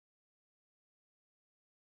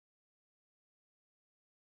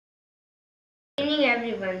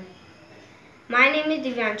everyone. My name is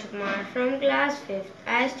Divyanshu Kumar from class 5th.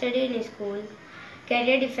 I study in school,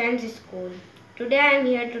 Career Defense School. Today I am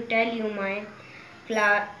here to tell you my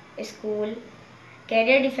school,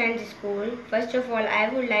 Career Defense School. First of all, I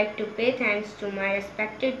would like to pay thanks to my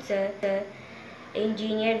respected sir,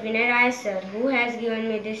 Engineer Vinay Rai sir, who has given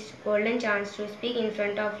me this golden chance to speak in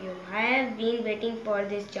front of you. I have been waiting for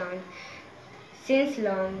this chance since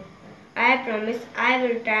long. I promise I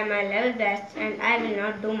will try my level best and I will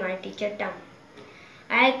not do my teacher term.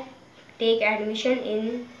 I take admission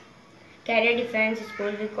in Career Defense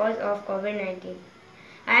School because of COVID-19.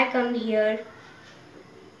 I come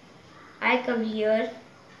here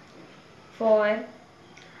for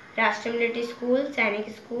Rashtra Military School,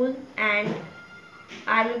 Sainik School and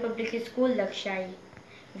Army Public School Lakshai.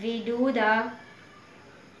 We do the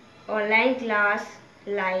online class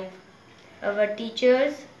live. Our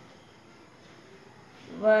teachers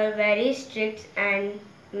were very strict and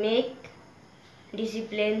make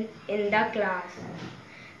discipline in the class.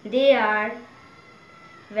 They are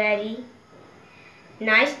very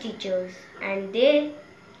nice teachers and they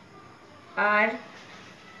are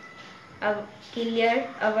clear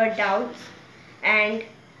our doubts and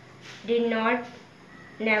did not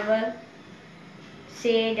never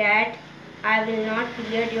say that I will not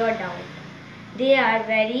clear your doubt. They are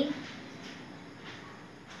very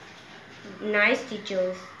nice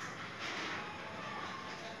teachers.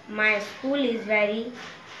 My school is very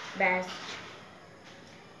best.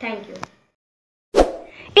 Thank you.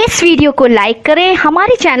 इस video को like करें,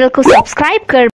 हमारे channel को subscribe कर